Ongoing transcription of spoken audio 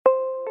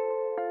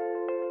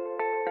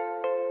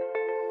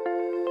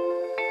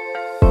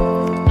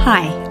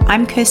Hi,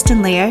 I'm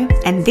Kirsten Leo,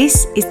 and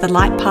this is the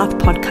Light Path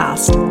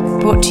Podcast,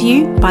 brought to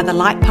you by the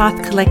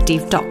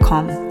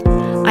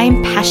lightpathcollective.com. I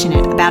am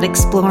passionate about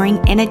exploring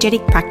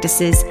energetic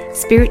practices,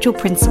 spiritual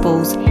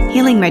principles,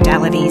 healing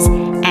modalities,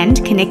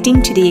 and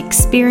connecting to the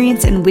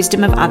experience and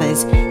wisdom of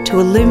others to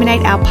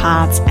illuminate our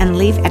paths and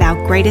live at our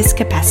greatest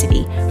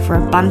capacity for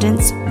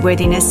abundance,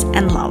 worthiness,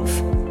 and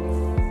love.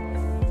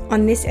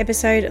 On this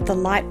episode of the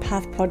Light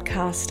Path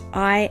Podcast,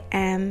 I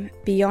am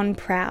beyond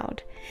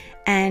proud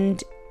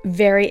and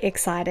very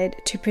excited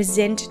to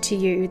present to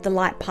you the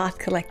Light Path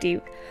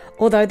Collective.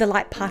 Although the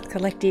Light Path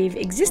Collective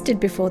existed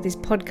before this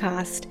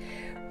podcast,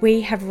 we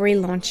have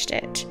relaunched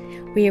it.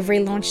 We have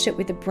relaunched it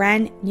with a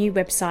brand new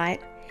website,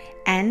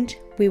 and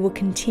we will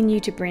continue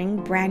to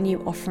bring brand new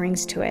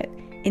offerings to it.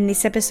 In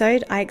this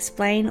episode, I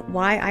explain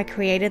why I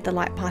created the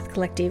Light Path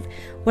Collective,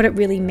 what it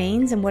really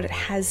means and what it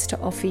has to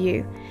offer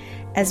you,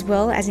 as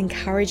well as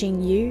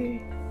encouraging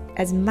you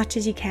as much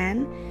as you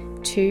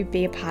can to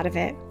be a part of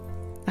it.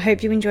 I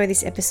hope you enjoy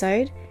this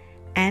episode,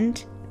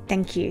 and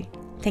thank you.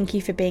 Thank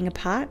you for being a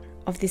part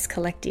of this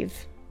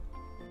collective.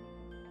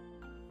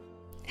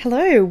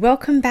 Hello,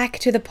 welcome back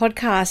to the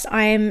podcast.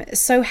 I am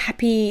so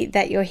happy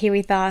that you're here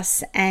with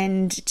us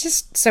and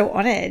just so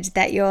honored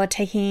that you're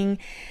taking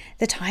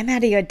the time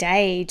out of your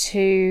day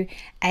to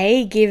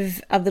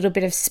give a little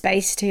bit of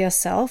space to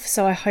yourself.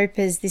 So I hope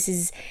as this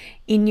is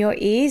in your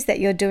ears that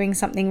you're doing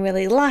something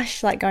really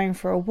lush, like going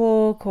for a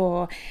walk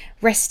or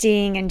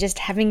resting and just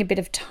having a bit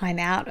of time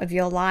out of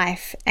your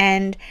life.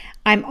 And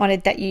I'm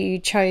honored that you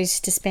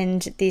chose to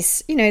spend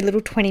this,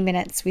 little 20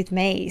 minutes with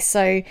me.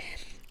 So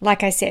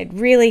like I said,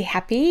 really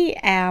happy,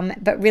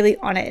 but really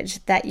honored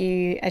that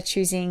you are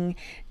choosing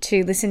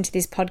to listen to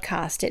this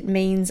podcast. It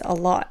means a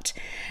lot.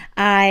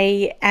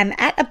 I am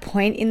at a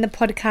point in the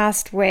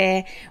podcast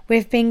where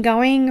we've been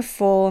going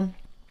for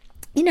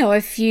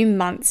a few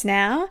months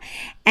now,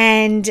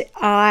 and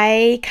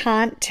I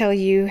can't tell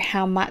you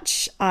how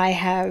much I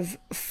have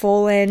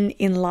fallen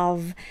in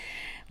love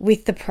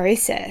with the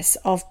process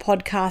of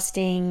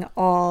podcasting,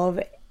 of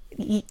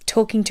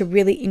talking to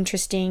really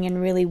interesting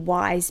and really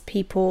wise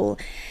people,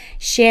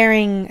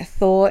 sharing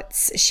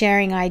thoughts,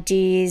 sharing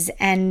ideas,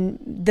 and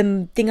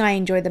the thing I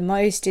enjoy the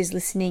most is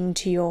listening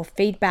to your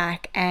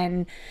feedback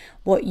and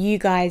what you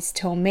guys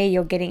tell me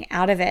you're getting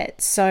out of it.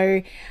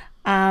 So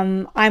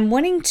I'm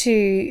wanting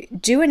to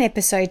do an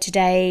episode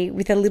today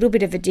with a little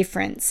bit of a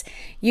difference.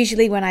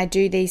 Usually when I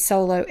do these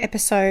solo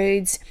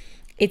episodes,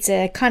 it's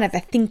a kind of a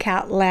think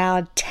out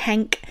loud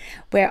tank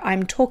where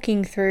I'm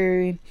talking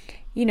through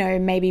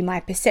maybe my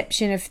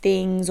perception of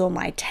things or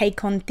my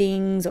take on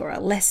things or a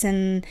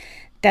lesson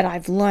that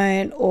I've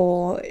learned,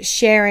 or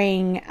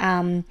sharing,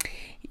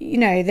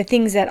 the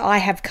things that I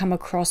have come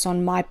across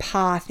on my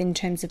path in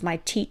terms of my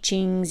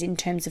teachings, in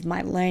terms of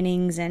my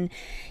learnings, and,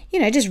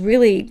 just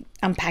really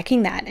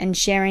unpacking that and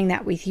sharing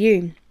that with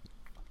you.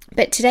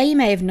 But today you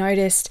may have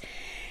noticed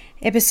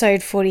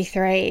episode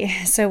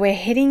 43. So we're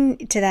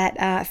heading to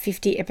that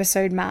 50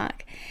 episode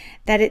mark,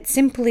 that it's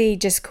simply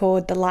just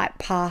called the Light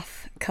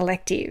Path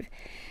Collective.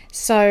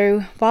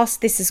 So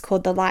whilst this is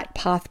called the Light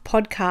Path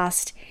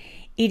Podcast,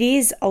 it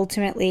is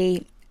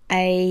ultimately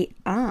a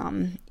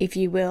arm, if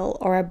you will,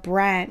 or a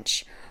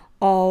branch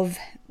of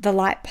the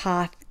Light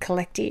Path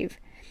Collective.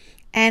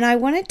 And I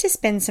wanted to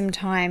spend some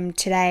time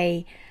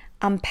today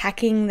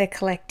unpacking the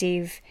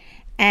collective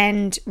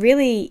and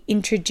really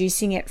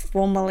introducing it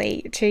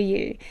formally to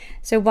you.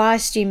 So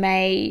whilst you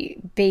may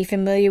be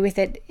familiar with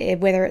it,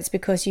 whether it's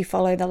because you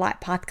follow the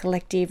Light Path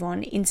Collective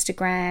on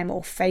Instagram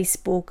or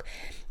Facebook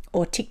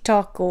or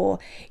TikTok, or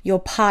you're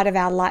part of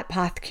our Light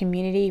Path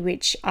community,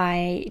 which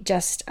I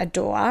just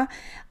adore,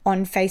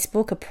 on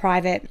Facebook, a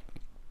private,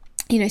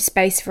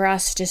 space for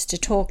us just to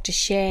talk, to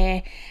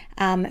share,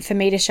 for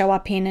me to show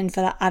up in, and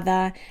for the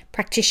other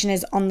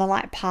practitioners on the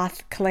Light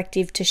Path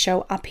Collective to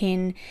show up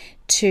in,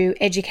 to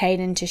educate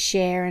and to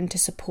share and to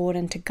support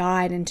and to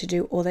guide and to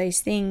do all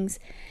those things.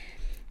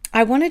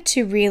 I wanted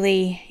to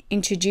really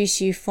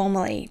introduce you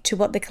formally to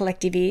what the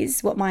collective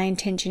is, what my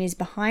intention is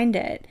behind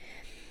it.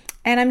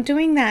 And I'm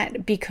doing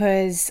that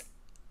because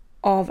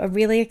of a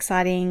really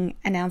exciting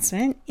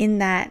announcement, in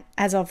that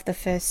as of the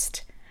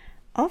 1st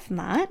of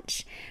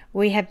March,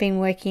 we have been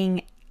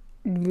working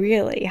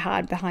really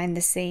hard behind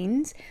the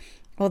scenes,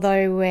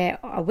 although we're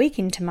a week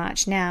into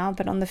March now.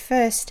 But on the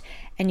 1st,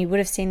 and you would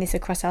have seen this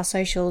across our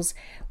socials,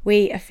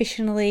 we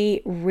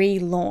officially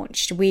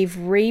relaunched. We've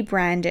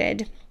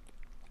rebranded.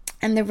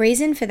 And the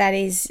reason for that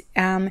is,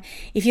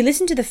 if you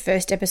listen to the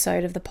first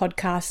episode of the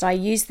podcast, I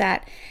use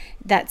that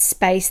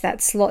space,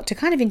 that slot, to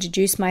kind of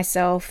introduce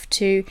myself,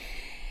 to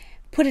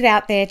put it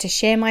out there, to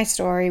share my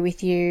story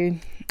with you,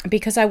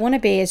 because I want to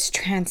be as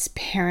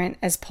transparent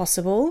as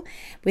possible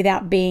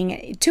without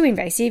being too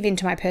invasive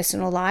into my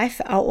personal life,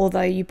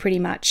 although you pretty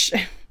much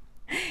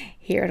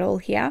hear it all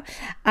here.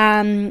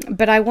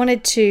 But I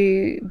wanted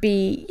to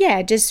be,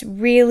 just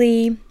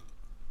really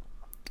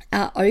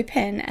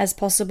open as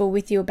possible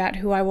with you about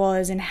who I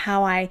was and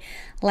how I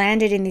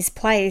landed in this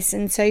place.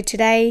 And so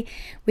today,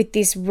 with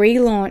this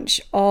relaunch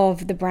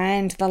of the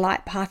brand, the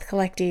Light Path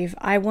Collective,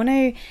 I want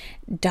to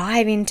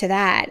dive into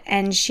that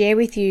and share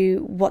with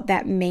you what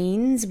that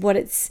means, what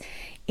it's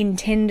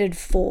intended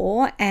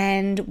for,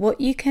 and what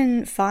you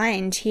can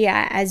find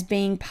here as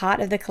being part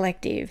of the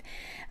collective.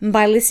 And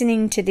by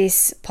listening to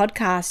this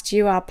podcast,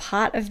 you are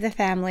part of the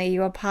family,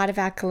 you are part of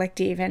our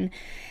collective. And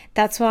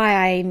that's why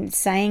I'm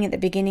saying at the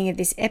beginning of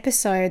this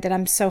episode that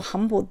I'm so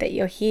humbled that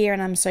you're here,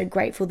 and I'm so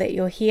grateful that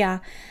you're here,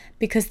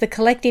 because the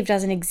collective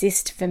doesn't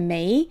exist for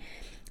me.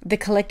 The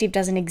collective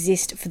doesn't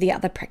exist for the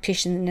other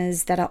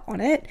practitioners that are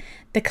on it.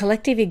 The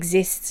collective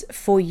exists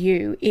for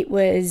you. It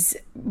was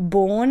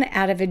born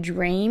out of a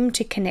dream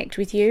to connect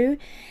with you,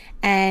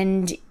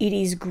 and it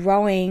is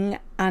growing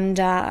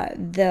under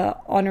the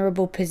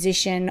honorable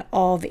position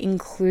of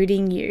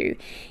including you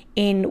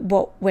in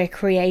what we're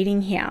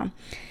creating here.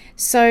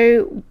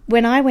 So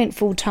when I went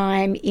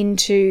full-time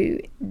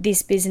into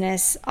this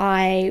business,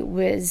 I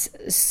was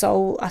a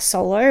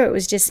solo. It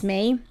was just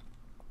me.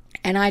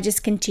 And I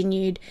just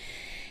continued,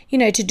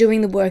 to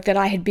doing the work that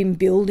I had been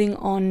building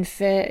on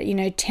for,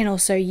 10 or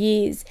so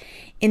years,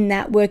 in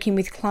that working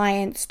with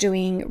clients,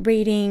 doing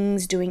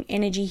readings, doing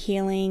energy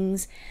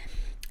healings,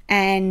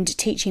 and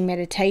teaching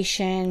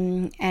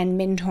meditation and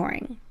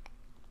mentoring.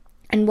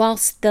 And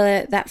whilst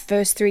that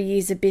first 3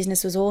 years of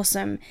business was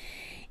awesome,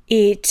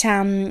 it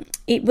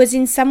was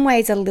in some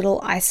ways a little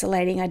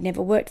isolating. I'd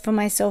never worked for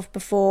myself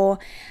before.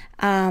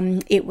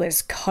 It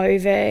was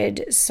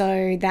COVID,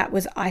 so that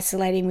was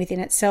isolating within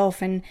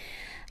itself. And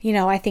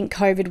I think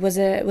COVID was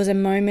a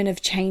moment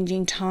of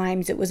changing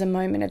times. It was a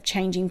moment of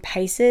changing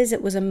paces.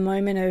 It was a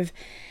moment of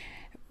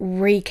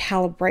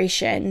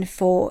recalibration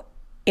for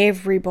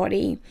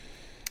everybody.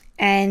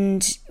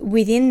 And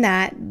within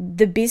that,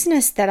 the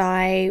business that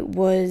I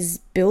was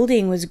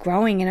building was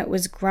growing, and it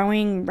was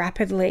growing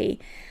rapidly.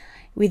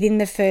 Within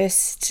the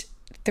first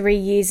 3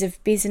 years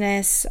of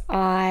business,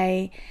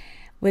 I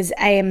was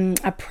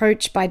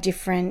approached by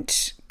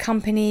different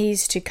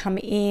companies to come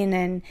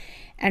in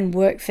and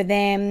work for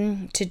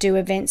them, to do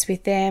events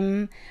with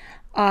them.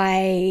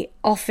 I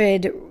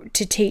offered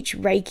to teach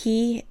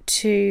Reiki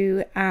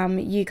to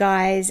you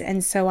guys,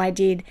 and so I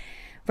did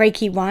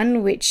Reiki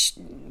 1, which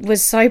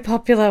was so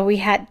popular we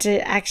had to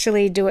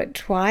actually do it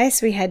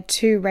twice. We had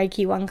 2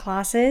 Reiki 1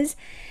 classes,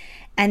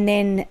 and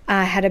then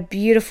I had a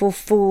beautiful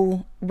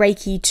full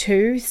Reiki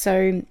 2.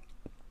 So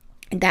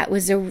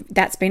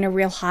that's been a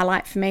real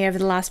highlight for me over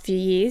the last few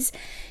years,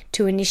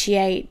 to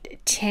initiate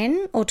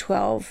 10 or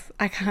 12.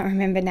 I can't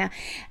remember now.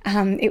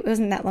 It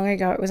wasn't that long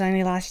ago. It was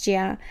only last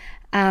year.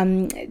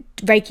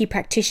 Reiki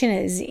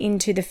practitioners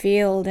into the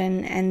field,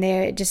 and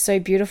they're just so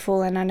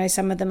beautiful. And I know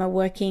some of them are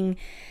working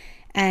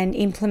and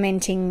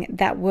implementing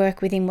that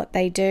work within what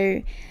they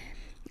do.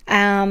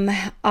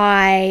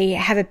 I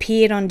have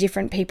appeared on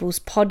different people's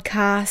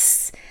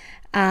podcasts,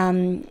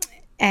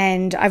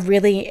 and I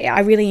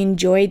really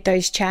enjoyed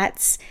those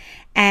chats.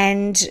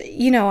 And,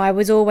 I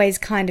was always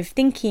kind of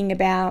thinking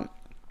about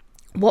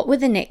what were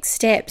the next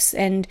steps.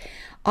 And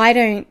I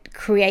don't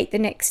create the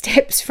next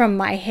steps from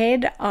my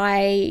head.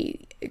 I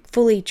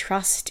fully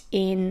trust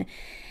in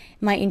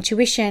my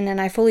intuition, and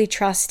I fully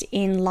trust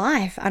in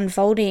life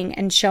unfolding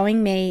and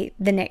showing me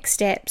the next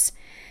steps.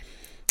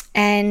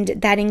 And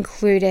that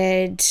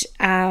included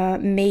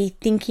me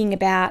thinking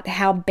about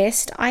how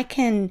best I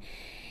can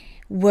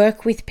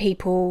work with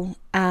people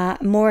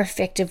more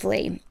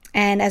effectively.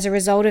 And as a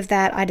result of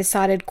that, I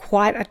decided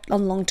quite a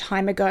long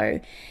time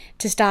ago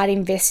to start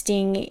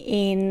investing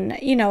in,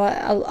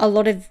 a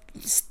lot of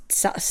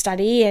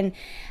study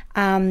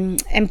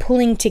and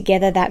pulling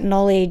together that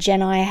knowledge.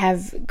 And I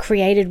have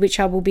created, which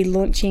I will be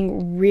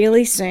launching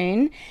really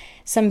soon,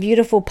 some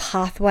beautiful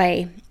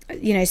pathway,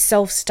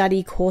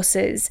 self-study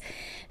courses,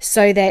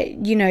 so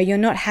that, you're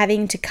not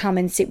having to come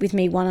and sit with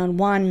me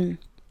one-on-one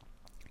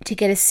to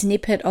get a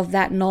snippet of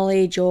that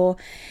knowledge or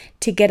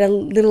to get a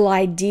little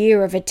idea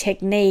of a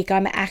technique.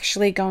 I'm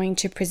actually going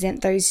to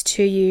present those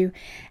to you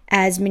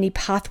as mini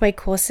pathway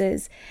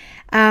courses.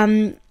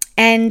 And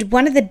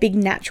one of the big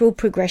natural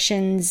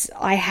progressions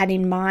I had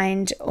in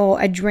mind,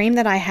 or a dream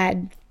that I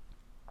had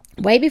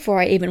way before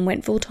I even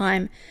went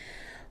full-time,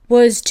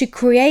 was to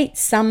create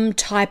some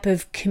type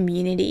of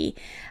community,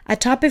 a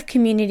type of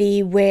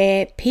community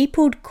where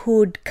people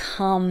could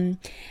come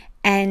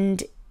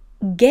and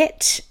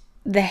get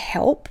the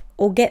help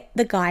or get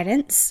the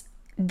guidance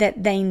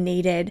that they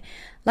needed,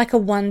 like a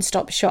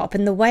one-stop shop.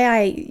 And the way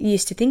I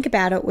used to think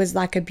about it was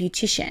like a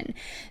beautician.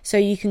 So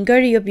you can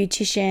go to your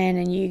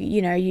beautician and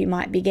you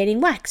might be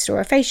getting waxed or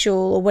a facial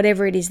or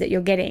whatever it is that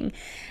you're getting.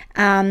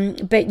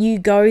 But you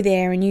go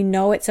there and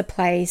it's a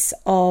place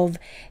of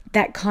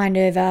that kind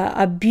of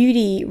a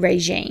beauty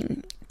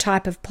regime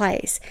type of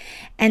place.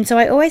 And so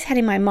I always had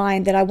in my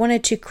mind that I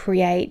wanted to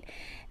create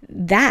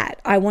that.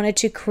 I wanted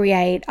to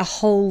create a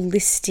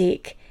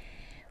holistic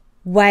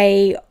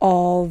way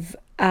of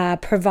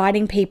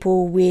providing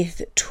people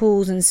with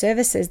tools and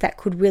services that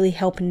could really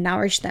help and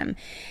nourish them.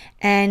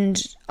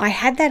 And I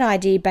had that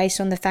idea based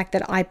on the fact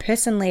that I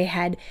personally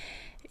had,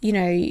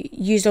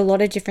 used a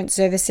lot of different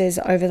services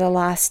over the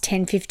last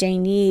 10,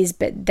 15 years,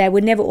 but they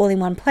were never all in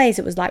one place.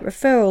 It was like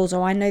referrals,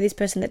 or I know this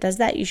person that does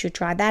that, you should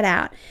try that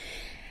out.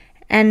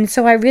 And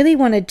so I really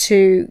wanted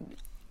to,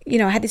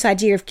 I had this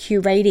idea of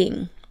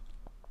curating.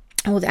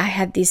 Well, I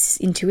had this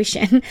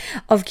intuition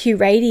of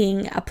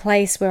curating a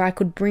place where I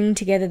could bring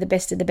together the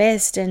best of the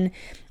best. And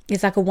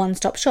it's like a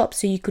one-stop shop.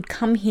 So you could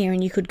come here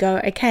and you could go,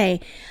 okay,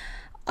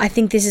 I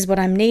think this is what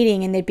I'm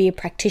needing. And there'd be a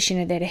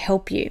practitioner there to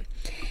help you.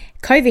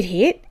 COVID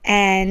hit,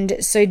 and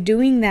so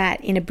doing that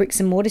in a bricks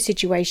and mortar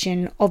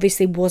situation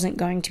obviously wasn't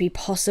going to be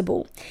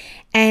possible.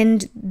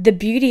 And the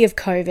beauty of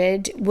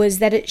COVID was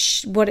that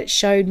what it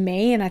showed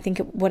me, and I think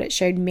what it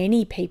showed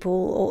many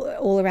people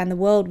all around the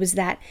world, was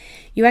that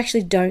you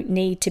actually don't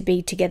need to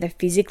be together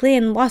physically.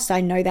 And whilst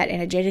I know that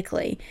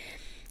energetically,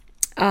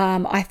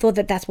 I thought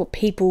that that's what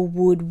people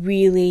would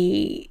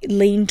really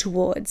lean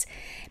towards.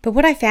 But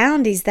what I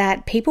found is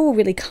that people were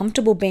really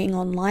comfortable being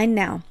online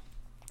now.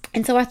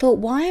 And so I thought,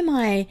 why am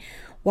I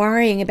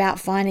worrying about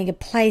finding a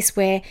place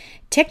where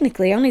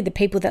technically only the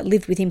people that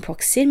lived within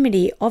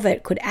proximity of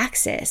it could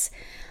access?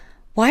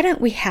 Why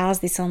don't we house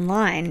this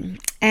online?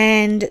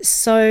 And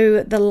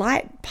so the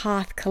Light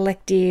Path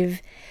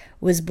Collective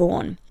was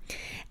born.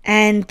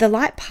 And the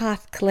Light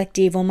Path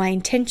Collective, or my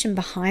intention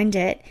behind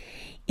it,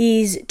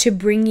 is to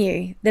bring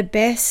you the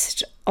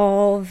best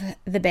of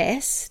the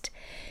best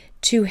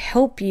to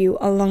help you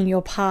along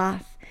your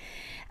path.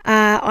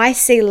 I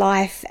see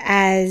life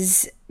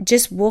as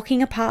just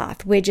walking a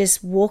path. We're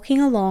just walking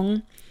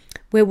along.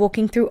 We're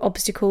walking through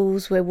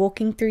obstacles. We're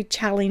walking through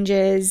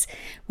challenges.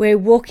 We're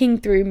walking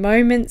through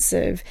moments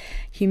of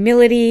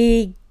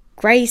humility,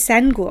 grace,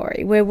 and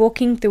glory. We're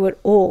walking through it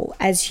all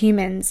as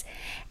humans.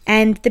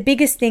 And the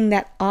biggest thing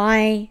that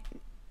I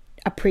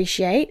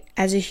appreciate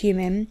as a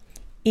human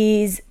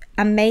is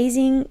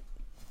amazing,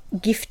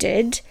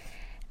 gifted,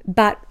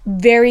 but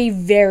very,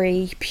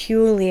 very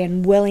purely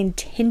and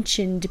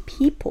well-intentioned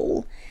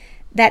people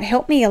that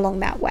help me along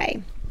that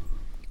way,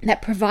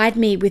 that provide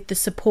me with the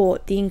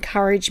support, the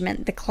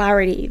encouragement, the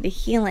clarity, the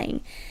healing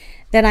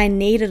that I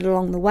needed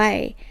along the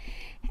way.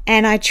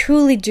 And I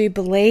truly do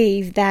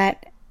believe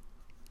that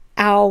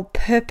our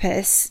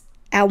purpose,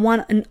 our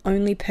one and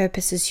only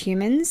purpose as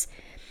humans,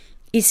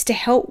 is to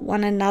help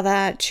one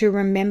another to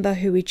remember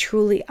who we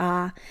truly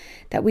are,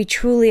 that we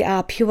truly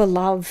are pure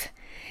love,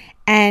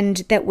 and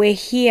that we're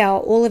here,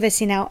 all of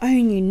us in our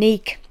own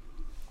unique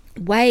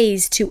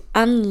ways, to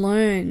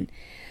unlearn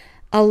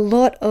a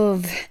lot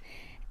of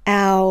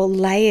our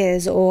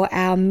layers or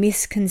our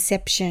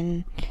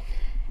misconception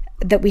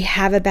that we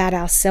have about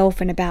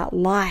ourselves and about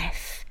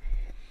life,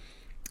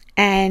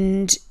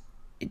 and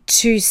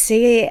to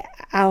see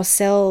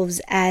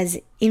ourselves as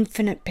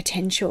infinite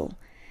potential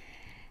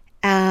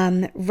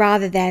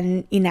rather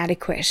than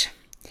inadequate.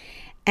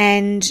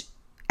 And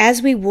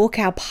as we walk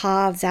our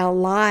paths, our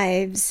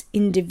lives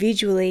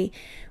individually,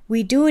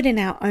 we do it in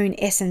our own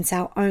essence,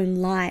 our own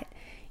light.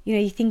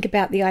 You think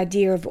about the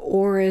idea of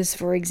auras,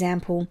 for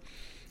example,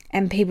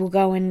 and people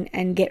go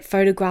and get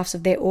photographs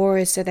of their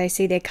auras so they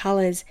see their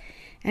colors.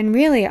 And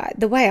really,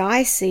 the way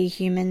I see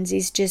humans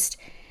is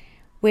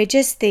we're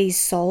just these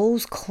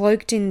souls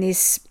cloaked in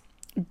this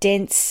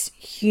dense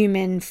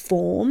human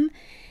form,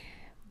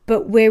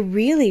 but we're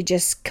really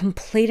just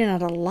complete and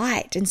utter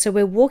light. And so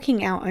we're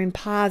walking our own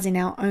paths in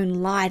our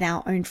own light,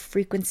 our own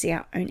frequency,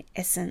 our own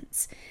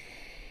essence.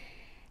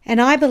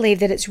 And I believe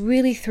that it's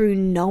really through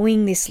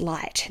knowing this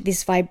light,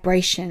 this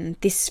vibration,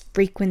 this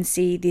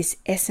frequency, this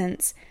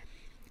essence,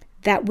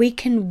 that we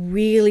can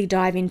really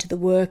dive into the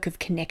work of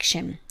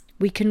connection.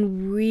 We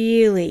can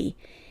really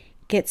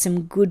get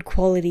some good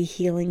quality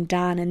healing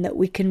done, and that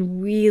we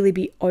can really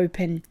be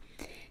open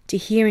to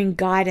hearing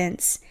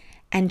guidance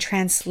and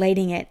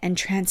translating it and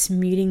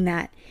transmuting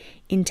that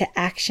into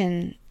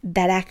action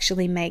that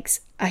actually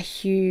makes a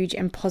huge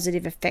and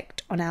positive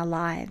effect on our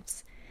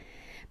lives.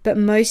 But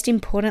most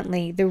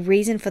importantly, the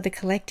reason for the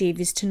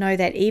collective is to know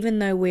that even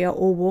though we are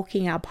all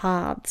walking our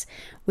paths,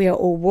 we are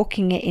all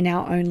walking it in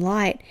our own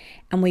light,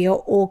 and we are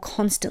all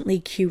constantly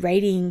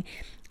curating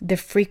the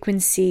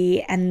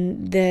frequency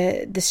and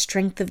the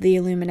strength of the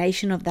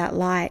illumination of that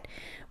light,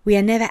 we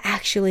are never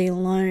actually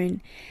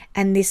alone.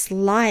 And this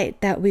light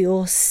that we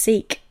all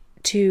seek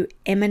to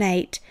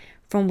emanate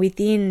from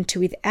within to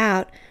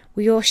without,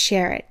 we all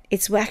share it.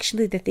 It's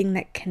actually the thing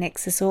that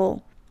connects us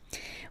all,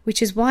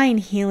 which is why in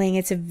healing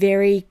it's a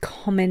very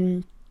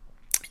common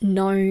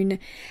known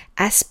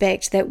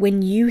aspect that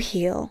when you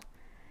heal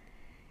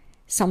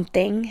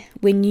something,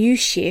 when you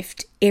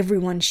shift,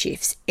 everyone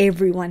shifts,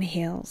 everyone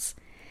heals.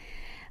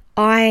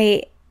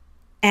 I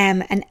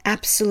am an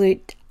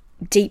absolute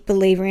deep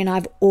believer, and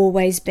I've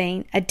always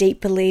been a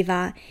deep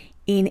believer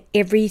in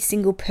every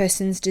single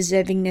person's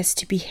deservingness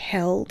to be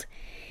held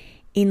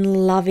in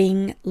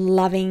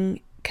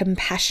loving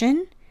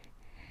compassion,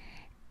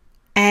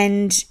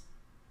 and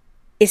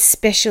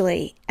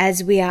especially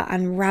as we are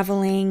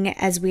unraveling,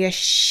 as we are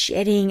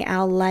shedding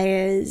our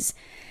layers,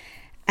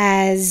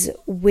 as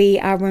we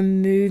are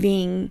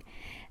removing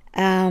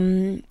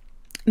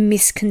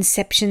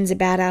misconceptions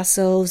about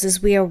ourselves,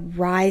 as we are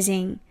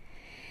rising,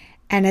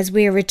 and as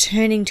we are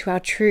returning to our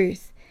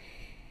truth.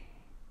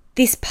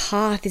 This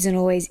path isn't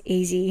always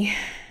easy.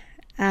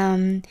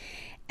 And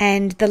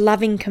the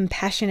loving,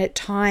 compassionate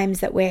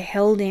times that we're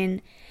held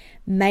in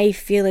may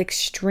feel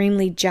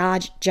extremely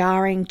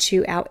jarring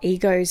to our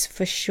egos,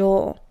 for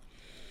sure.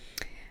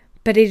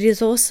 But it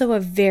is also a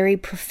very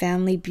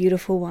profoundly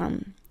beautiful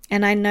one.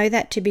 And I know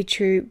that to be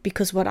true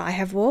because what I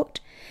have walked,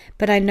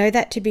 but I know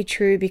that to be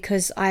true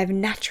because I've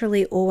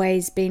naturally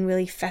always been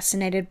really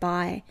fascinated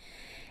by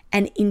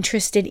and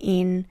interested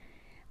in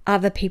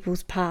other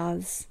people's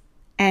paths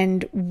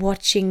and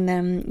watching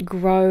them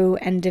grow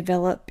and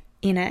develop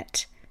in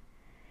it.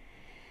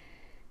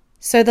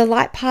 So the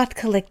Light Path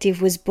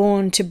Collective was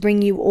born to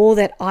bring you all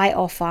that I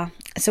offer.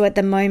 So at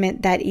the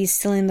moment, that is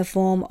still in the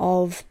form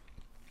of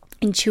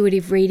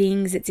intuitive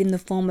readings. It's in the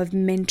form of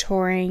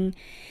mentoring.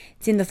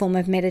 It's in the form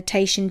of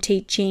meditation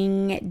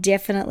teaching,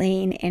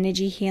 definitely in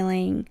energy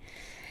healing.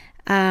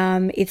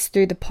 It's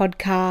through the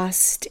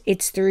podcast.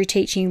 It's through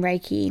teaching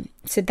Reiki.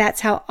 So that's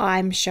how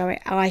I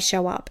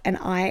show up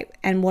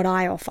and what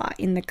I offer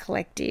in the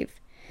collective.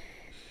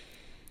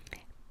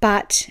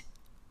 But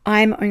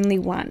I'm only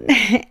one,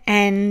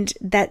 and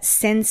that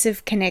sense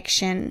of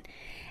connection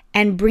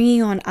and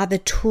bringing on other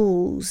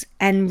tools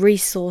and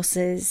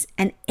resources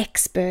and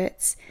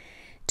experts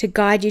to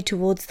guide you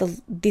towards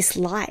this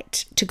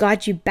light, to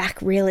guide you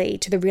back really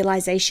to the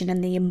realization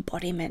and the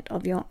embodiment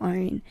of your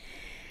own,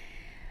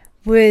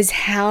 was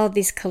how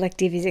this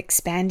collective is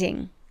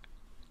expanding.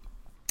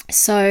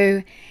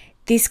 So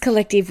this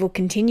collective will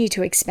continue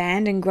to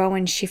expand and grow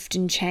and shift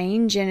and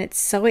change, and it's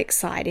so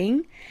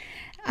exciting.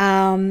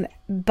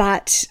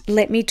 But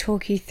let me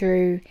talk you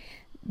through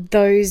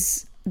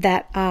those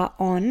that are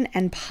on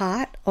and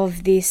part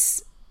of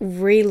this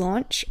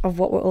relaunch of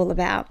what we're all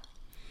about.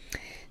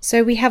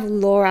 So we have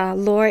Laura.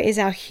 Laura is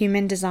our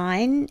human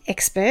design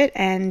expert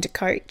and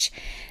coach.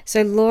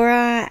 So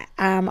Laura,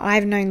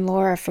 I've known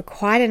Laura for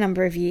quite a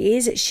number of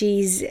years.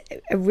 She's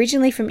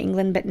originally from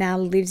England, but now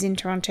lives in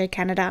Toronto,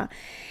 Canada.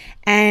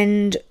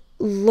 And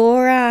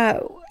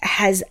Laura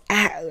has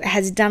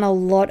done a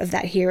lot of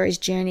that hero's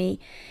journey.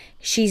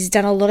 She's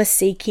done a lot of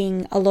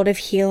seeking, a lot of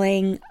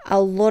healing, a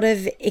lot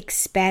of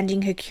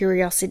expanding her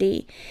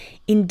curiosity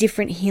in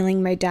different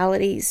healing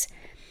modalities.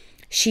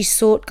 She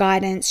sought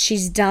guidance.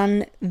 She's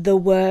done the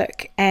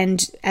work.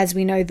 And as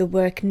we know, the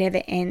work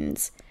never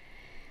ends.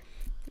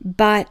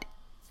 But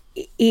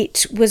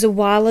it was a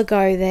while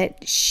ago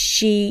that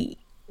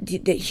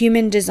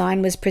human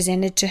design was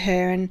presented to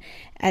her. And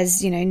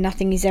as you know,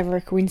 nothing is ever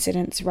a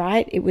coincidence,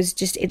 right?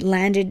 It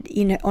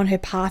landed on her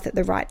path at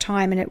the right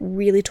time, and it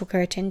really took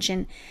her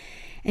attention.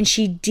 And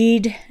she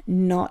did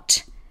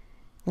not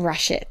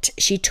rush it.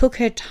 She took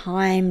her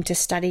time to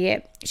study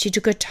it. She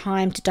took her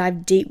time to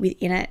dive deep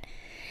within it.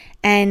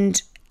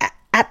 And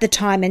at the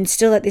time, and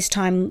still at this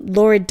time,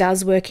 Laura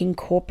does work in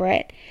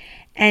corporate,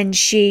 and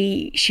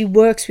she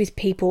works with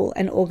people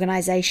and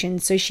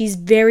organizations. So she's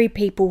very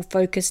people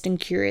focused and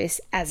curious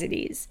as it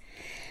is.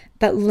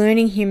 But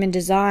learning human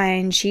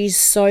design, she's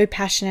so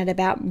passionate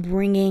about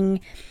bringing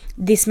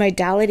this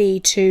modality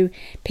to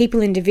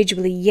people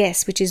individually,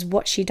 yes, which is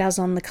what she does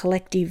on the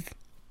collective.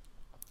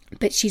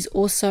 But she's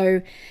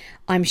also,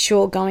 I'm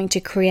sure, going to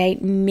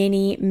create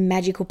many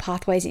magical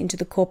pathways into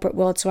the corporate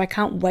world. So I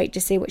can't wait to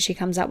see what she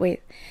comes up with.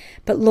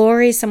 But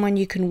Laura is someone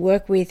you can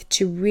work with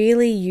to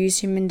really use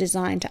human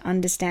design to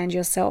understand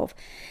yourself.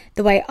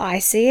 The way I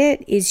see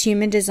it is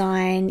human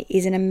design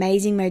is an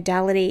amazing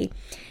modality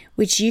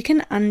which you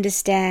can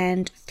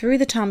understand through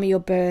the time of your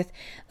birth,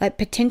 like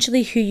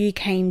potentially who you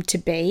came to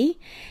be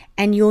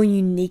and your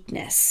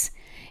uniqueness.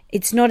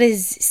 It's not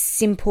as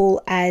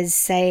simple as,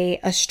 say,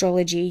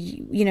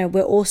 astrology.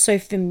 We're also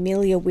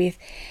familiar with,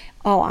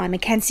 I'm a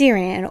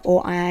Cancerian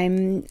or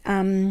I'm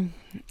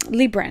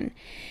Libran.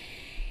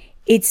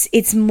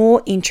 It's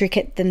more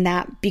intricate than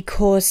that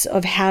because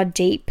of how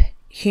deep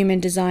human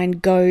design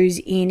goes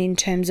in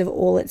terms of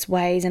all its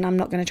ways. And I'm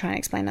not going to try and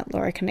explain that.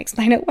 Laura can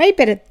explain it way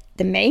better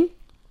than me.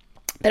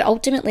 But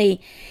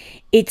ultimately,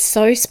 it's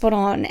so spot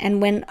on.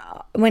 And when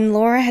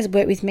Laura has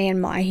worked with me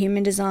in my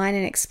human design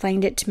and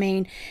explained it to me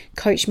and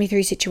coached me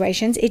through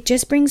situations, it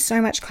just brings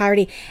so much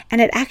clarity.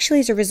 And it actually,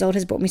 as a result,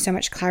 has brought me so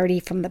much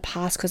clarity from the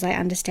past because I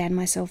understand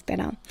myself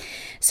better.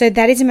 So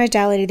that is a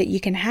modality that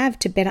you can have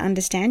to better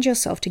understand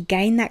yourself, to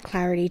gain that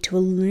clarity, to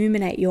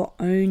illuminate your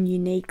own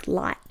unique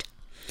light.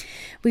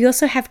 We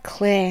also have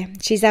Claire.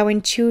 She's our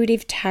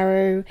intuitive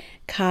tarot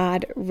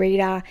card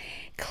reader.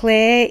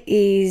 Claire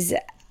is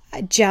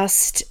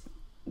just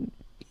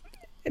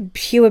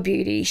pure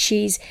beauty.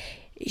 She's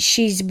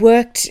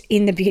worked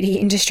in the beauty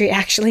industry,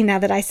 actually, now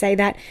that I say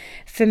that,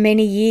 for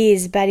many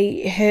years, but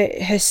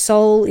her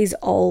soul is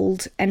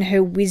old and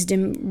her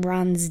wisdom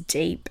runs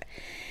deep.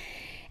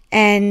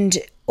 And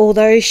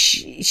although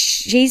she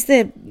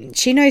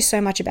knows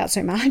so much about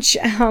so much,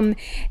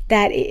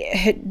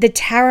 the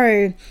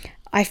tarot,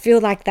 I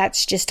feel like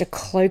that's just a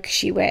cloak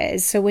she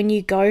wears. So when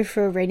you go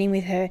for a reading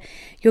with her,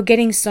 you're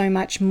getting so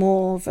much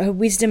more of her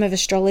wisdom of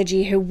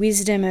astrology, her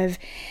wisdom of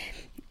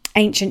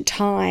ancient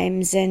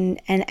times and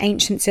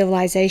ancient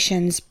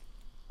civilizations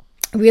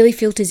really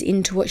filters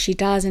into what she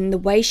does. And the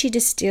way she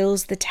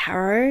distills the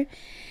tarot,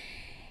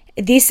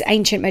 this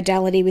ancient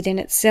modality within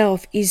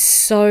itself, is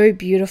so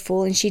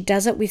beautiful, and she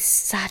does it with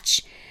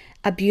such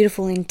a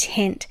beautiful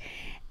intent.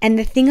 And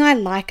the thing I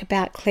like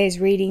about Claire's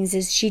readings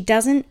is she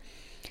doesn't,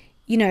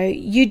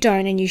 you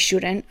don't, and you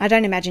shouldn't. I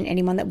don't imagine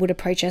anyone that would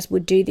approach us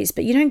would do this,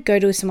 but you don't go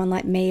to someone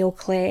like me or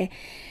Claire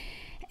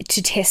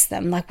to test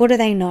them. Like, what do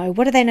they know?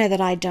 What do they know that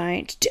I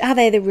don't? Are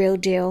they the real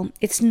deal?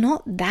 It's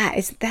not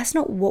that. That's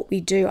not what we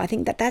do. I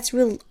think that's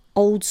real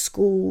old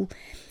school,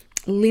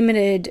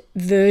 limited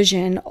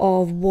version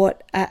of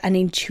what an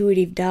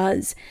intuitive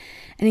does.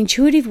 An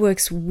intuitive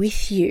works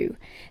with you.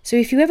 So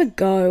if you ever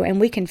go, and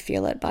we can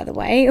feel it, by the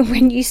way,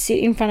 when you sit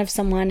in front of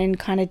someone and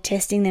kind of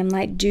testing them,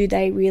 like, do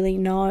they really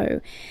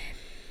know?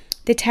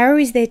 The tarot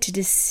is there to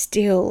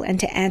distill and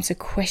to answer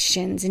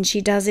questions, and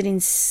she does it in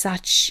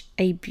such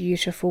a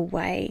beautiful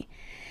way.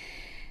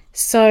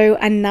 So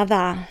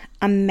another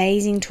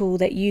amazing tool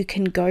that you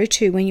can go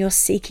to when you're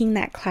seeking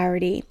that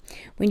clarity,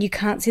 when you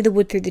can't see the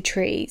wood through the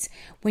trees,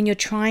 when you're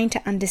trying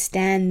to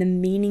understand the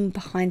meaning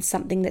behind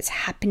something that's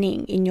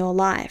happening in your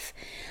life,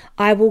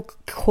 I will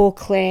call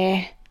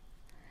Claire.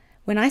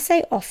 When I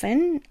say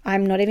often,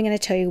 I'm not even going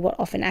to tell you what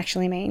often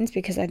actually means,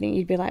 because I think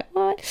you'd be like,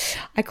 what?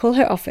 I call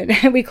her often.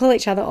 We call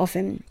each other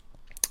often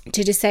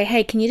to just say,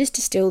 hey, can you just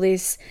distill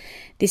this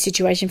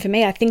situation for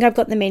me? I think I've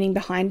got the meaning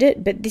behind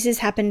it, but this has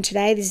happened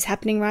today. This is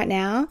happening right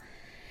now.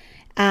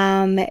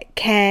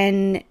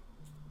 Can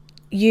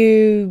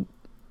you,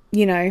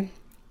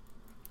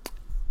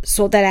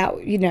 sort that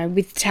out,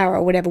 with tarot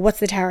or whatever? What's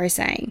the tarot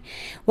saying?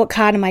 What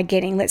card am I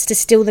getting? Let's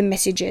distill the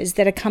messages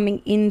that are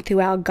coming in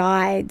through our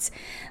guides.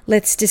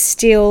 Let's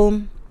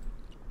distill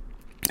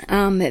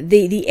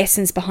the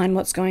essence behind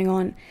what's going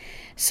on.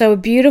 So a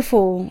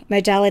beautiful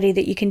modality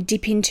that you can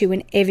dip into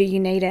whenever you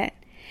need it.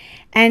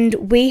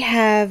 And we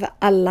have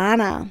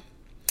Alana,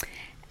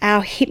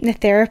 our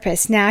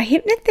hypnotherapist. Now,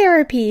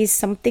 hypnotherapy is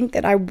something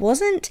that I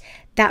wasn't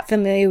that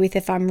familiar with,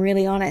 if I'm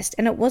really honest.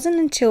 And it wasn't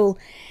until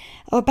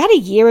about a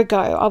year ago,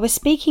 I was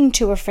speaking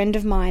to a friend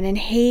of mine, and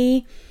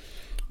he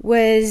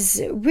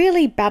was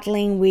really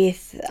battling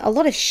with a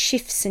lot of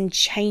shifts and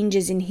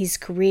changes in his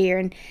career.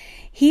 And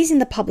he's in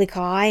the public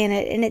eye,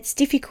 and it's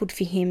difficult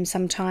for him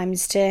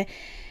sometimes to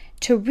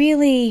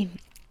really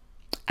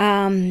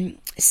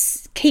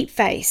keep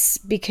face,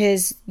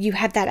 because you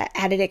have that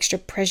added extra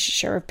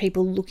pressure of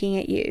people looking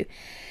at you.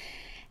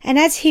 And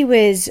as he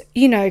was,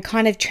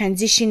 kind of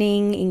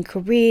transitioning in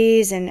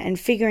careers and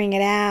figuring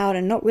it out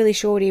and not really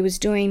sure what he was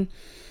doing,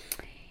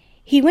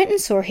 he went and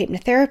saw a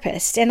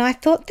hypnotherapist. And I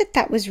thought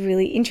that was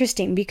really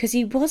interesting, because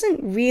he wasn't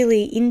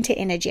really into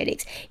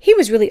energetics. He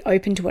was really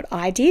open to what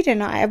I did,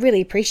 and I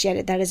really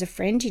appreciated that as a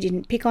friend. He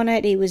didn't pick on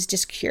it. He was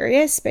just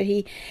curious, but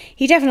he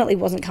definitely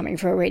wasn't coming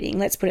for a reading.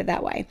 Let's put it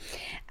that way.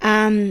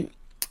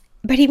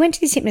 But he went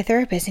to this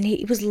hypnotherapist, and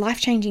it was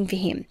life-changing for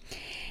him.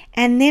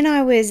 And then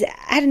I was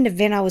at an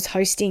event I was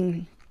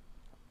hosting,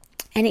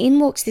 and in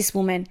walks this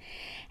woman,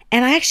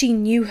 and I actually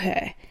knew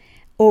her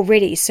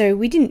already. So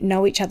we didn't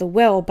know each other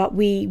well, but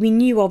we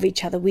knew of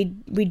each other.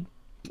 We'd been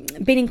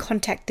in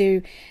contact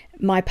through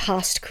my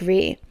past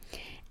career.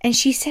 And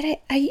she said,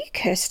 "Are you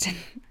Kirsten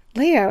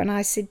Leo?" And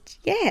I said,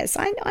 "Yes,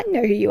 I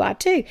know who you are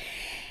too."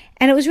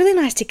 And it was really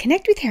nice to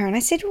connect with her. And I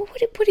said, "Well,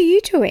 what are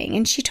you doing?"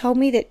 And she told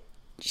me that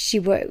she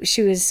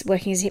was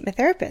working as a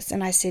hypnotherapist.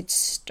 And I said,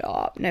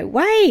 "Stop, no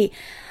way."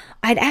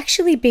 I'd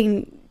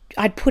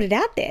put it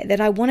out there that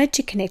I wanted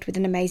to connect with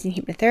an amazing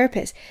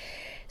hypnotherapist.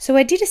 So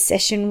I did a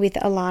session with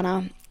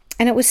Alana,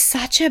 and it was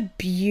such a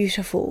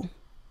beautiful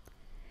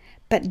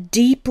but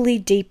deeply,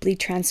 deeply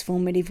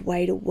transformative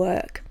way to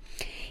work.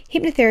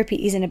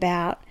 Hypnotherapy isn't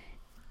about,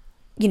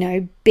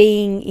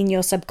 being in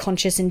your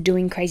subconscious and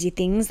doing crazy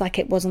things like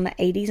it was on the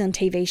 80s on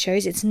TV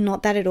shows. It's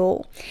not that at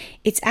all.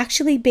 It's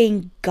actually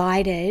being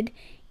guided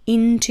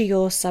into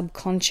your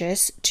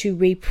subconscious to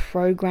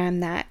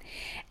reprogram that.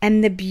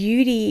 And the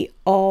beauty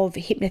of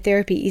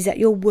hypnotherapy is that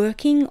you're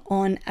working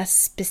on a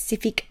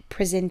specific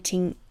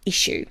presenting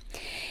issue,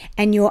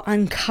 and you're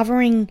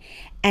uncovering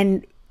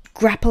and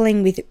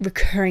grappling with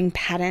recurring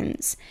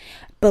patterns,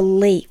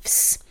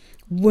 beliefs,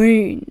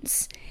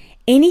 wounds,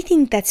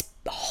 anything that's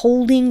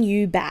holding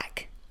you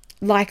back,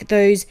 like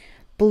those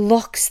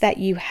blocks that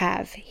you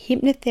have.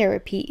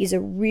 Hypnotherapy is a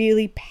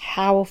really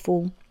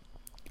powerful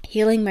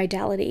healing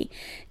modality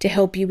to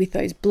help you with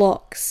those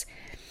blocks.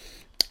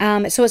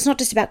 So it's not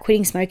just about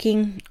quitting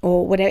smoking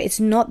or whatever. It's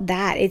not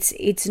that.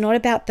 It's not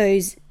about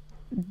those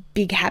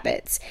big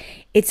habits.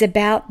 It's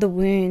about the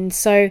wounds.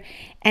 So,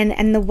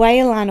 and the way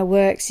Alana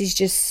works is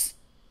just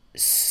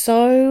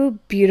so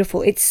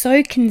beautiful. It's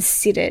so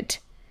considered.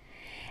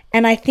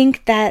 And I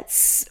think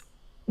that's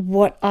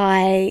what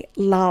I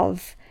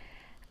love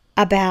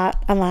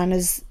about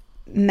Alana's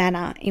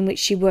manner in which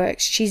she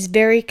works. She's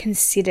very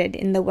considered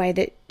in the way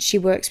that she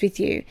works with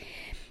you.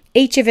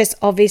 Each of us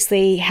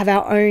obviously have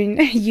our own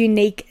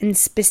unique and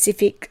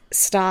specific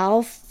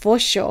style for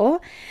sure.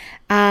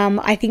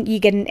 I think you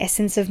get an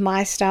essence of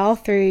my style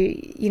through,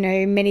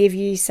 many of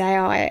you say,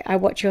 I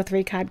watch your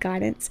 3-card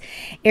guidance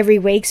every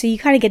week. So you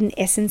kind of get an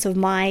essence of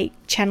my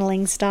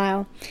channeling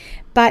style.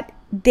 But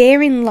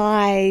therein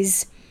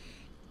lies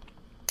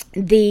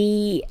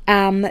the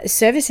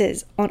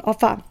services on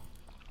offer,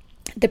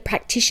 the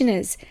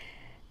practitioners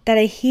that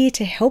are here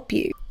to help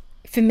you.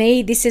 For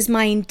me, this is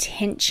my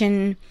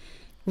intention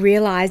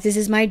realized, this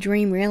is my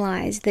dream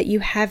realized, that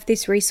you have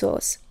this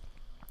resource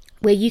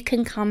where you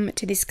can come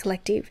to this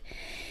collective.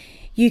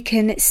 You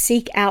can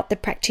seek out the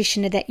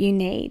practitioner that you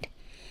need.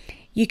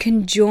 You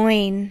can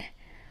join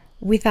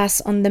with us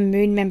on the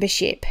Moon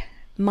membership.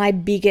 My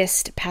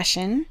biggest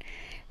passion,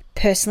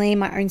 personally in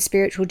my own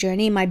spiritual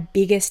journey, my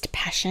biggest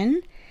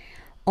passion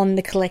on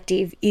the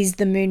collective is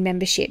the Moon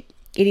membership.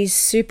 It is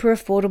super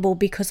affordable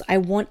because I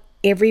want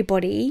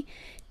everybody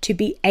to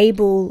be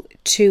able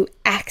to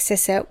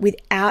access it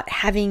without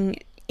having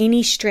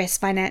any stress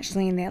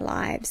financially in their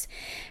lives.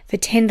 For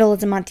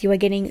 $10 a month, you are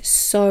getting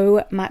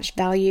so much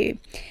value.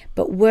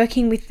 But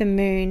working with the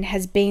moon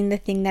has been the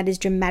thing that has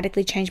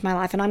dramatically changed my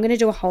life. And I'm going to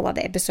do a whole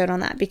other episode on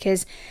that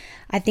because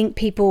I think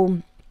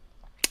people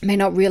may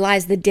not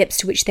realize the depths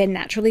to which they're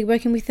naturally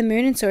working with the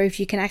moon. And so if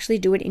you can actually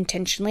do it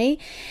intentionally,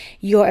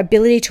 your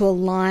ability to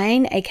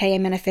align, aka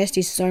manifest,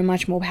 is so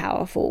much more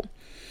powerful.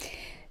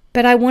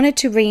 But I wanted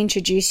to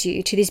reintroduce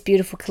you to this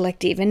beautiful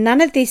collective. And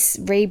none of this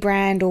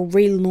rebrand or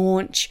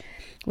relaunch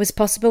was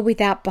possible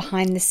without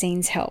behind the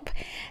scenes help.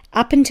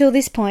 Up until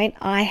this point,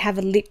 I have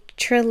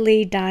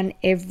literally done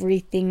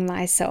everything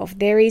myself.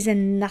 There is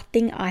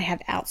nothing I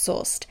have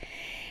outsourced.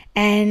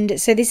 And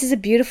so this is a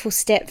beautiful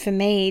step for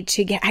me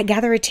to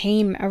gather a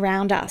team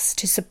around us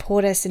to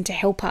support us and to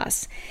help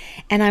us.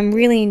 And I'm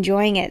really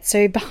enjoying it.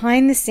 So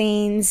behind the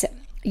scenes,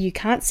 you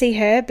can't see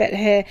her, but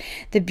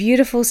the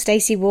beautiful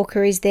Stacey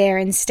Walker is there,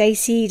 and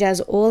Stacey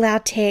does all our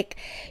tech.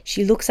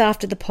 She looks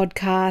after the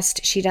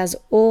podcast. She does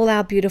all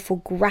our beautiful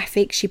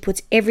graphics. She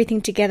puts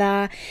everything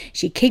together.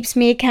 She keeps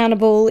me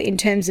accountable in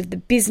terms of the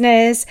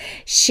business.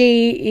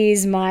 She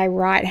is my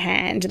right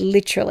hand,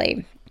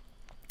 literally.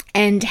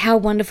 And how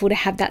wonderful to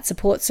have that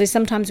support. So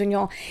sometimes when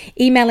you're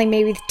emailing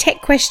me with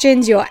tech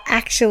questions, you're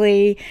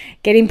actually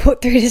getting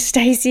put through to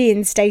Stacey,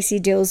 and Stacey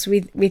deals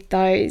with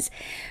those.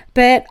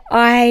 But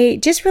I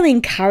just really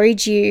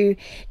encourage you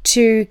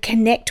to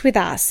connect with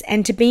us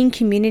and to be in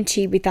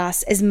community with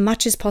us as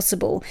much as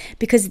possible,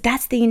 because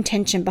that's the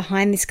intention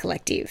behind this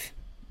collective.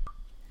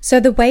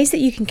 So the ways that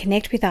you can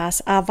connect with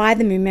us are via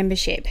the Moon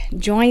membership.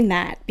 Join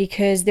that,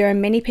 because there are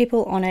many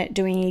people on it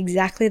doing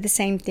exactly the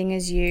same thing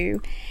as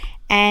you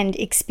and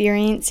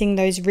experiencing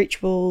those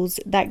rituals,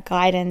 that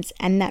guidance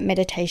and that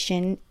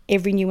meditation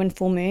every new and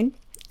full moon,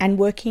 and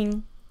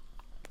working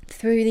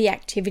through the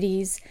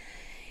activities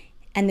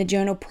and the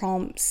journal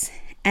prompts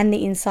and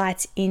the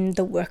insights in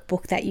the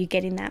workbook that you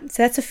get in that.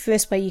 So that's the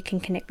first way you can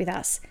connect with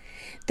us.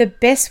 The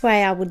best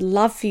way I would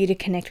love for you to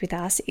connect with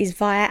us is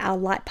via our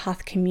Light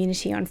Path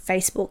community on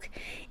Facebook.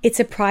 It's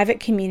a private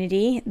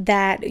community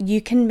that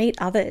you can meet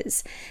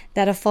others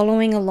that are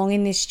following along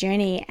in this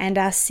journey and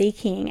are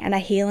seeking and are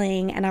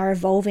healing and are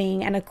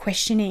evolving and are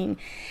questioning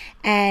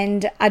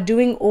and are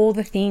doing all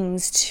the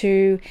things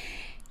to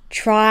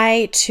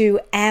try to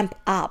amp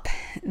up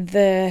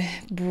the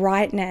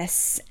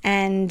brightness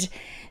and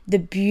the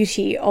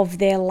beauty of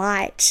their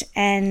light.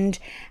 And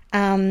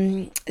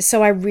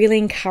so I really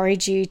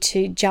encourage you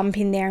to jump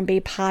in there and be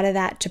a part of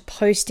that, to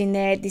post in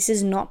there. This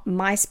is not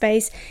my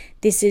space.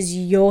 This is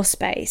your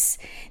space.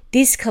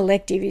 This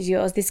collective is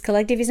yours. This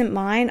collective isn't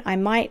mine. I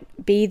might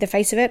be the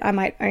face of it. I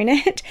might own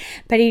it,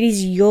 but it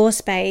is your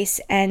space.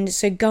 And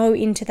so go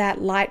into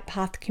that Light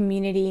Path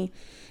community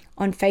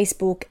on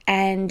Facebook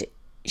and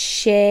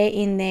share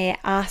in there,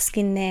 ask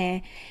in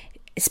there,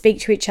 speak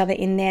to each other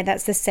in there.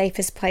 That's the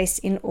safest place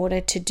in order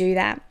to do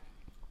that.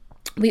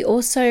 We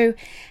also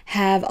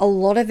have a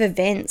lot of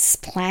events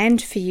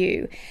planned for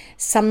you.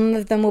 Some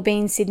of them will be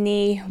in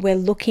Sydney. We're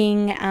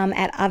looking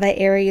at other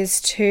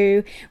areas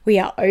too. We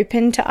are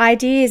open to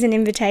ideas and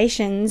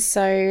invitations,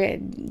 so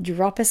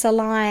drop us a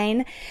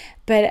line.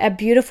 But a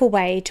beautiful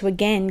way to,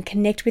 again,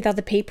 connect with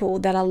other people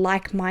that are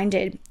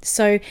like-minded.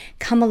 So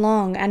come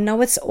along. I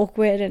know it's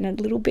awkward and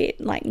a little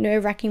bit like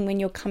nerve-wracking when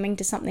you're coming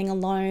to something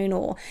alone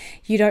or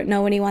you don't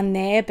know anyone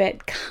there,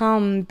 but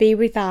come, be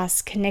with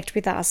us, connect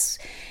with us.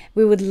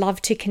 We would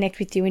love to connect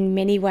with you in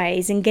many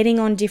ways, and getting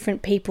on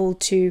different people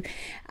to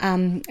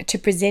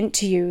present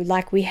to you.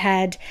 Like we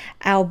had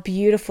our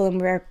beautiful,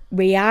 and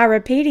we are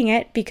repeating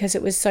it because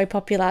it was so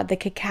popular, the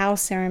cacao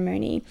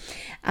ceremony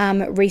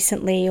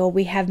recently, or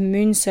we have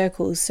moon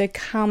circles. So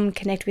come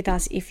connect with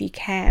us if you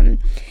can.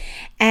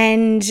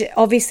 And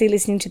obviously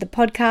listening to the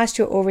podcast,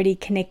 you're already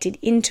connected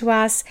into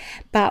us,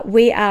 but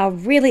we are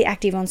really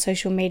active on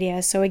social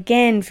media. So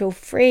again, feel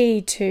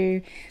free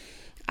to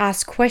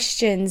ask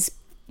questions,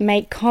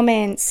 make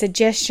comments,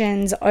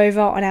 suggestions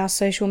over on our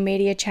social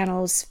media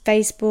channels,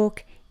 Facebook,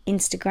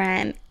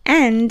 Instagram,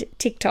 and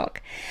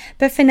TikTok.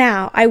 But for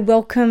now, I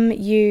welcome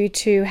you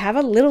to have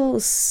a little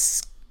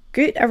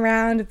scoot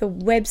around the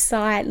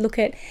website, look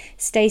at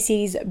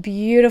Stacey's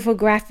beautiful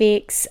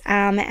graphics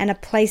and a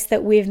place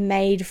that we've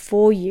made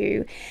for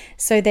you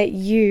so that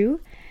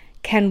you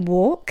can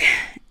walk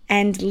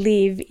and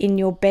live in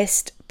your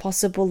best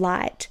possible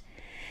light.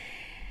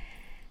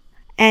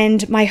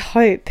 And my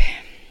hope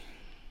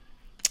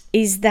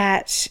is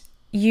that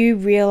you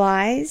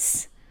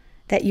realize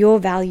that your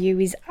value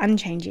is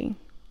unchanging,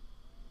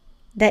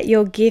 that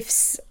your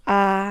gifts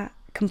are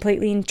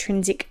completely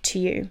intrinsic to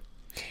you,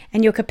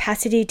 and your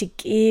capacity to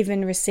give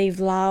and receive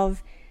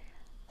love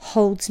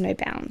holds no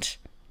bound,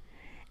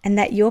 and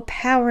that your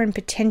power and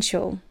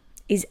potential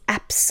is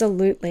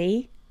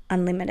absolutely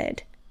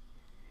unlimited.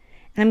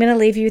 And I'm going to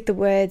leave you with the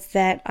words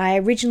that I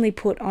originally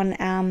put on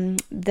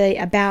the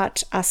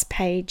About Us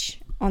page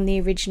on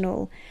the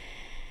original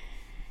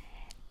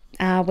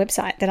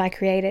website that I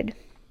created.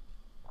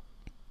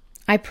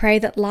 I pray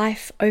that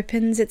life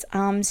opens its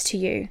arms to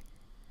you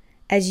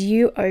as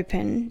you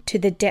open to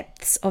the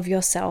depths of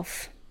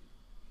yourself,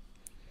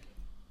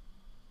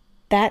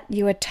 that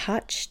you are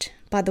touched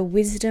by the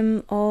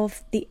wisdom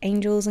of the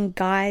angels and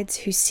guides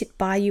who sit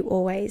by you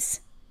always,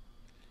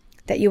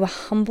 that you are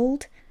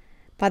humbled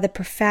by the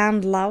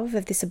profound love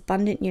of this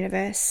abundant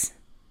universe,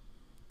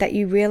 that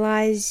you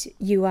realize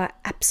you are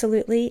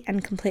absolutely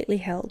and completely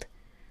held,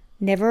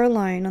 never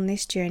alone on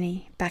this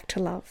journey back to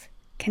love,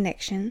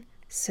 connection,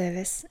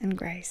 service, and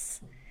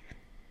grace.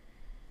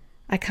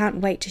 I can't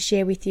wait to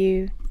share with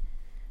you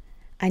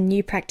a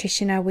new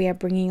practitioner we are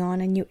bringing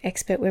on, a new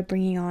expert we're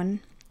bringing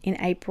on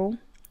in April.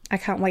 I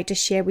can't wait to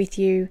share with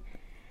you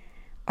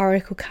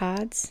oracle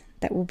cards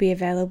that will be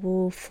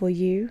available for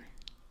you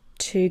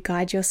to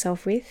guide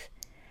yourself with.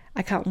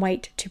 I can't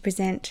wait to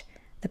present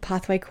the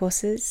pathway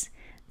courses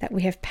that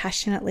we have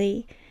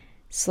passionately,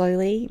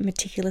 slowly,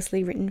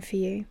 meticulously written for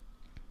you.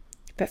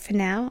 But for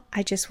now,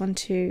 I just want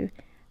to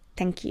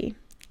thank you.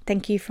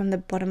 Thank you from the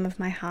bottom of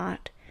my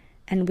heart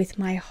and with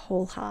my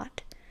whole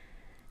heart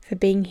for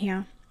being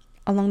here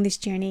along this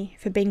journey,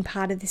 for being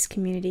part of this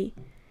community.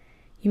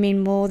 You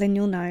mean more than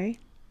you'll know,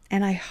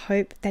 and I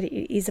hope that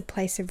it is a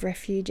place of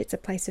refuge, it's a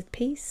place of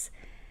peace,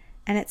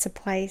 and it's a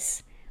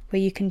place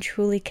where you can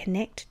truly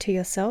connect to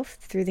yourself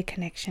through the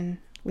connection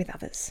with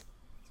others.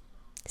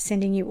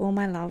 Sending you all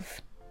my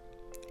love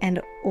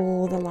and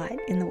all the light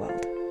in the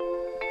world.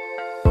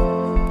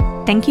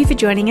 Thank you for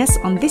joining us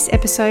on this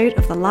episode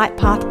of the Light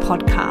Path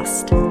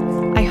podcast.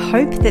 I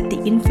hope that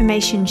the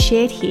information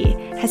shared here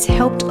has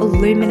helped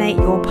illuminate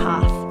your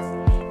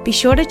path. Be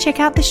sure to check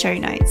out the show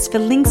notes for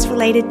links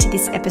related to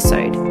this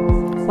episode.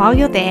 While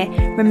you're there,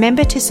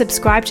 remember to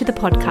subscribe to the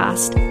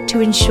podcast to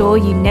ensure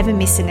you never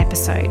miss an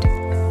episode.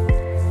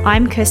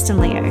 I'm Kirsten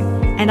Leo,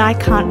 and I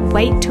can't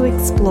wait to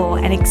explore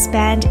and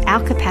expand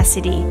our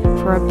capacity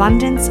for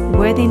abundance,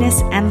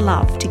 worthiness, and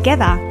love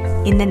together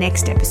in the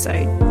next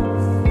episode.